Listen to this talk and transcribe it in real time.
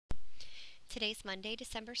Today's Monday,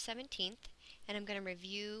 December 17th, and I'm going to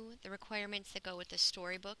review the requirements that go with the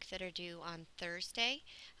storybook that are due on Thursday.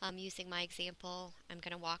 Using my example, I'm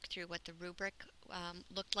going to walk through what the rubric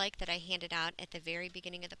looked like that I handed out at the very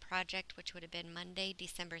beginning of the project, which would have been Monday,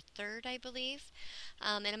 December 3rd, I believe.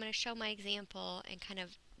 And I'm going to show my example and kind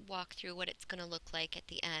of walk through what it's going to look like at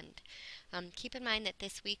the end. Keep in mind that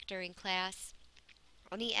this week during class,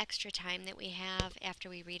 any extra time that we have after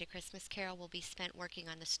we read A Christmas Carol will be spent working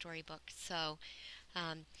on the storybook. So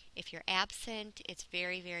if you're absent, it's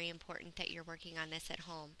very, very important that you're working on this at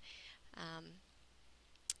home. Um,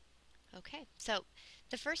 okay, so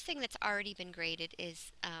the first thing that's already been graded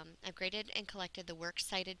is I've graded and collected the works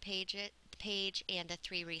cited page and the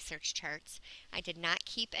 3 research charts. I did not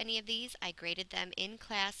keep any of these. I graded them in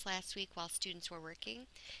class last week while students were working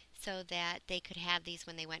so that they could have these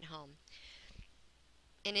when they went home.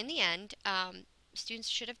 And in the end, students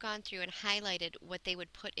should have gone through and highlighted what they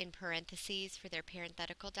would put in parentheses for their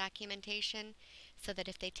parenthetical documentation so that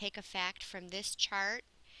if they take a fact from this chart,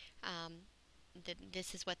 um,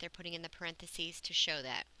 this is what they're putting in the parentheses to show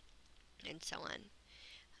that, and so on.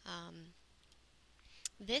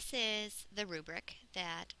 This is the rubric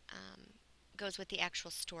that goes with the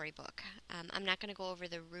actual storybook. I'm not going to go over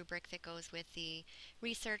the rubric that goes with the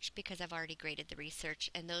research because I've already graded the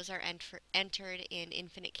research, and those are entered in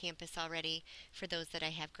Infinite Campus already for those that I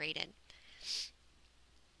have graded.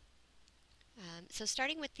 So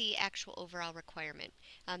starting with the actual overall requirement,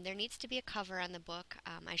 there needs to be a cover on the book.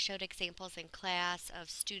 I showed examples in class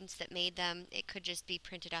of students that made them. It could just be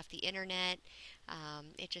printed off the internet.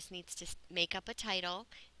 It just needs to make up a title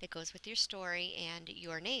that goes with your story and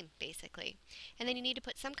your name, basically. And then you need to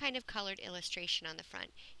put some kind of colored illustration on the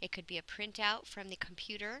front. It could be a printout from the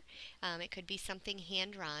computer. It could be something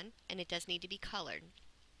hand-drawn, and it does need to be colored.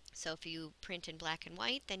 So if you print in black and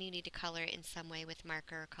white, then you need to color it in some way with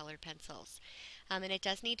marker or colored pencils. And it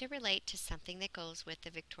does need to relate to something that goes with the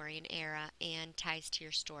Victorian era and ties to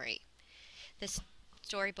your story. This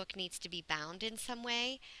storybook needs to be bound in some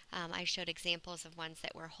way. I showed examples of ones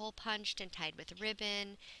that were hole punched and tied with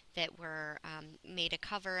ribbon, that were made a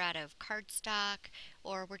cover out of cardstock,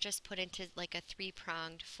 or were just put into like a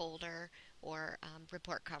 3-pronged folder or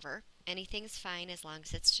report cover. Anything's fine as long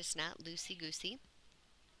as it's just not loosey-goosey.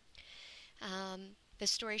 The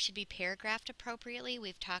story should be paragraphed appropriately.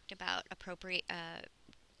 We've talked about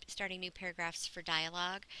starting new paragraphs for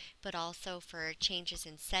dialogue, but also for changes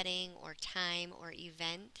in setting or time or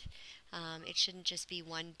event. It shouldn't just be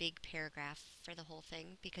one big paragraph for the whole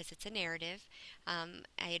thing because it's a narrative.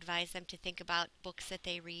 I advise them to think about books that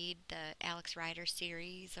they read, the Alex Rider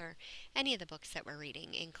series, or any of the books that we're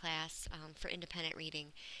reading in class for independent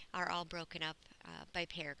reading are all broken up by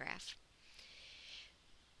paragraph.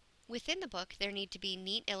 Within the book, there need to be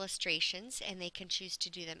neat illustrations, and they can choose to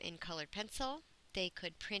do them in colored pencil. They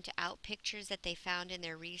could print out pictures that they found in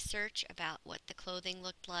their research about what the clothing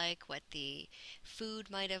looked like, what the food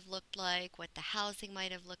might have looked like, what the housing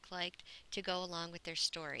might have looked like to go along with their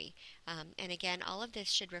story. And again, all of this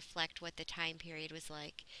should reflect what the time period was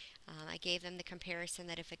like. I gave them the comparison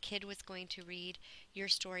that if a kid was going to read your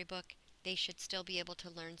storybook, they should still be able to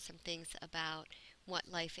learn some things about what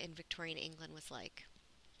life in Victorian England was like.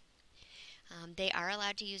 They are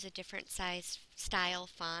allowed to use a different size style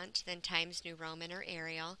font than Times New Roman or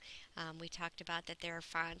Arial. We talked about that there are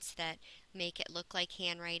fonts that make it look like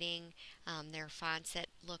handwriting. There are fonts that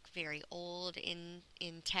look very old in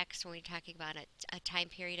text when we're talking about a time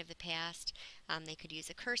period of the past. They could use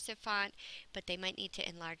a cursive font, but they might need to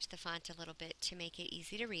enlarge the font a little bit to make it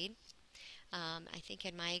easy to read. I think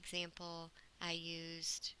in my example I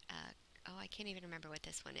used, I can't even remember what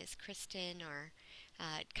this one is, Kristen or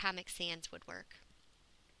Comic Sans would work.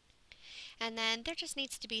 And then there just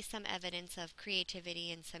needs to be some evidence of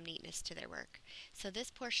creativity and some neatness to their work. So this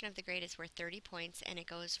portion of the grade is worth 30 points, and it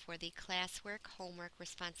goes for the classwork, homework,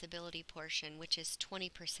 responsibility portion, which is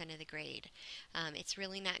 20% of the grade. It's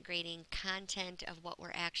really not grading content of what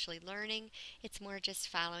we're actually learning. It's more just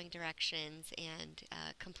following directions and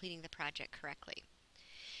completing the project correctly.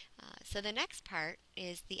 So the next part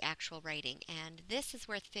is the actual writing, and this is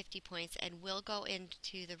worth 50 points and will go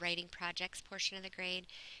into the writing projects portion of the grade,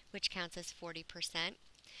 which counts as 40%.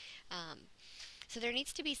 So there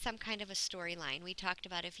needs to be some kind of a storyline. We talked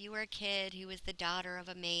about if you were a kid who was the daughter of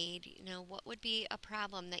a maid, what would be a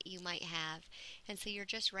problem that you might have? And so you're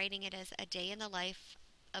just writing it as a day in the life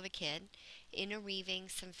of a kid, interweaving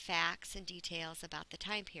some facts and details about the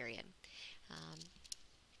time period.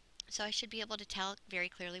 So I should be able to tell very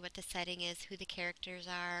clearly what the setting is, who the characters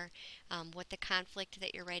are, what the conflict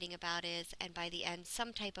that you're writing about is, and by the end,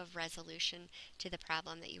 some type of resolution to the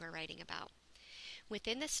problem that you are writing about.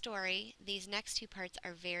 Within the story, these next two parts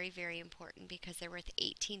are very, very important because they're worth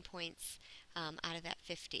 18 points out of that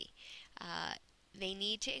 50. Uh, they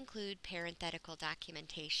need to include parenthetical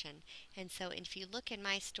documentation. And so if you look in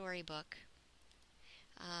my storybook,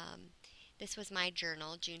 um, this was my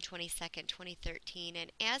journal, June 22nd, 2013.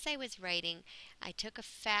 And as I was writing, I took a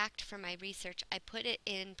fact from my research, I put it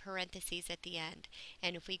in parentheses at the end.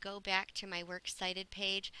 And if we go back to my works cited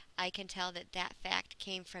page, I can tell that that fact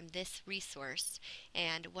came from this resource.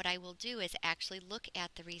 And what I will do is actually look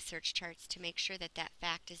at the research charts to make sure that that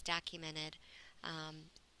fact is documented um,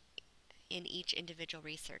 in each individual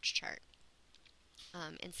research chart.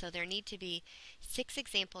 And so there need to be 6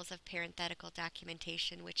 examples of parenthetical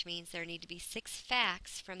documentation, which means there need to be 6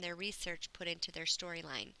 facts from their research put into their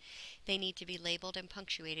storyline. They need to be labeled and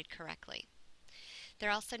punctuated correctly.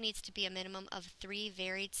 There also needs to be a minimum of 3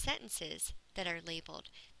 varied sentences that are labeled.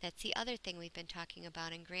 That's the other thing we've been talking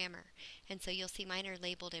about in grammar. And so you'll see mine are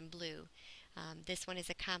labeled in blue. This one is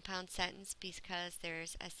a compound sentence because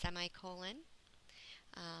there's a semicolon.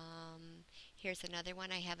 Here's another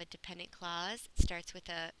one. I have a dependent clause. It starts with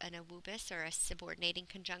an awubis or a subordinating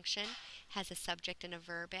conjunction, has a subject and a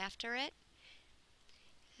verb after it.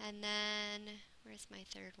 And then, where's my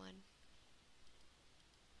third one?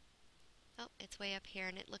 Oh, it's way up here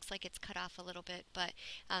and it looks like it's cut off a little bit, but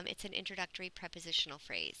it's an introductory prepositional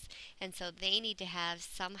phrase. And so they need to have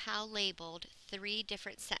somehow labeled 3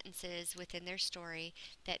 different sentences within their story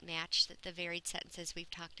that match the varied sentences we've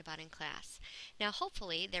talked about in class. Now,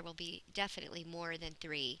 hopefully, there will be definitely more than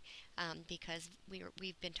 3 because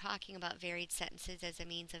we've been talking about varied sentences as a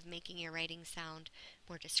means of making your writing sound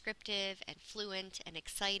more descriptive and fluent and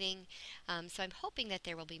exciting. So I'm hoping that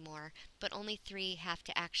there will be more, but only 3 have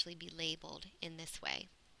to actually be labeled in this way.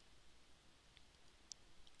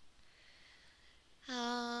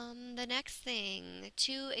 The next thing,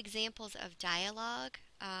 2 examples of dialogue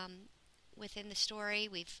within the story.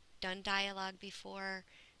 We've done dialogue before.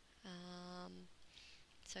 Um,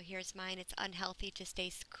 so here's mine. It's unhealthy to stay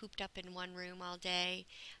cooped up in one room all day.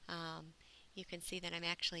 You can see that I'm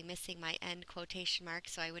actually missing my end quotation mark,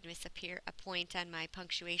 so I would miss a point on my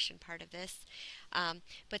punctuation part of this.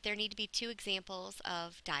 But there need to be 2 examples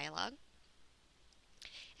of dialogue.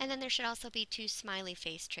 And then there should also be 2 smiley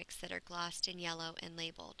face tricks that are glossed in yellow and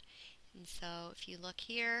labeled. And so if you look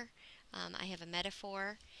here, I have a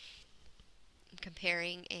metaphor. I'm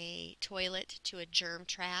comparing a toilet to a germ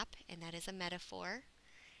trap, and that is a metaphor.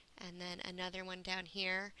 And then another one down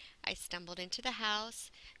here, I stumbled into the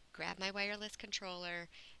house, grabbed my wireless controller,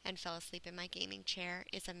 and fell asleep in my gaming chair,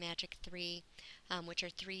 is a magic 3, which are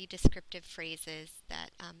 3 descriptive phrases that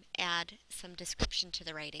add some description to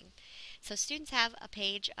the writing. So students have a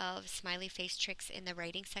page of smiley face tricks in the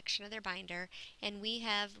writing section of their binder, and we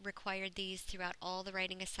have required these throughout all the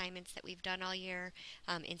writing assignments that we've done all year.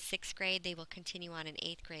 In 6th grade, they will continue on in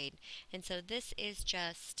 8th grade. And so this is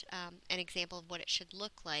just an example of what it should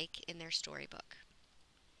look like in their storybook.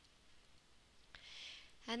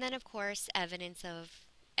 And then, of course, evidence of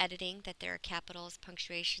editing, that there are capitals,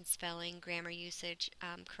 punctuation, spelling, grammar usage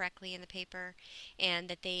correctly in the paper, and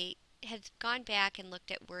that they have gone back and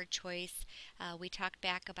looked at word choice. We talked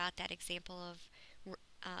back about that example of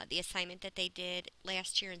the assignment that they did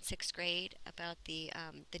last year in 6th grade about the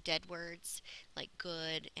dead words like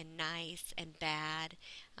good and nice and bad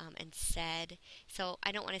and said. So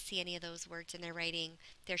I don't want to see any of those words in their writing.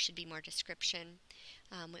 There should be more description.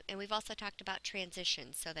 And we've also talked about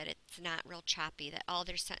transitions so that it's not real choppy, that all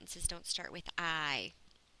their sentences don't start with I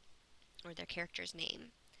or their character's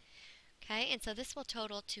name. Okay, and so this will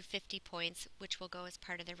total to 50 points, which will go as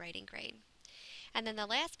part of the writing grade. And then the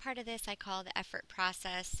last part of this I call the effort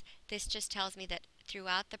process. This just tells me that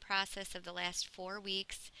throughout the process of the last 4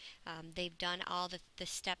 weeks, they've done all the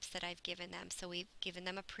steps that I've given them. So we've given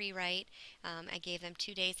them a pre-write. I gave them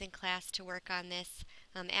 2 days in class to work on this.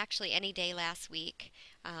 Actually, any day last week,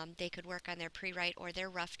 they could work on their pre-write or their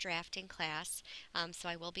rough draft in class. So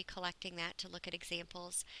I will be collecting that to look at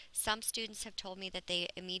examples. Some students have told me that they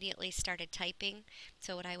immediately started typing.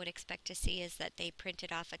 So what I would expect to see is that they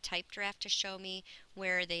printed off a type draft to show me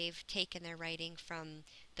where they've taken their writing from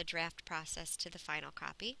the draft process to the final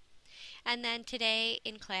copy. And then today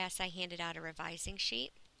in class I handed out a revising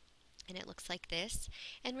sheet, and it looks like this.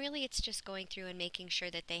 And really it's just going through and making sure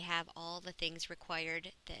that they have all the things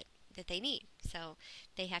required that they need. So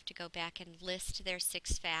they have to go back and list their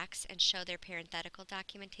 6 facts and show their parenthetical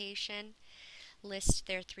documentation, list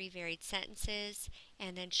their 3 varied sentences,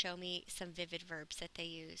 and then show me some vivid verbs that they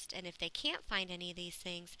used. And if they can't find any of these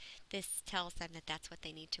things, this tells them that that's what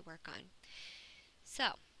they need to work on.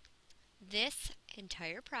 So this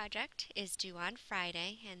entire project is due on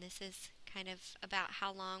Friday, and this is kind of about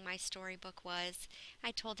how long my storybook was.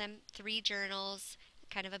 I told them 3 journals,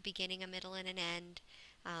 kind of a beginning, a middle, and an end,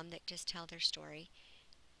 that just tell their story.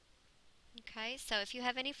 Okay, so if you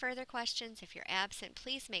have any further questions, if you're absent,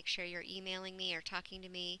 please make sure you're emailing me or talking to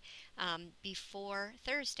me before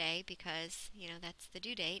Thursday, because that's the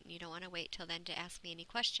due date and you don't want to wait till then to ask me any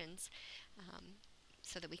questions, um,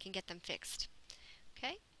 so that we can get them fixed.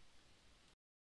 Okay?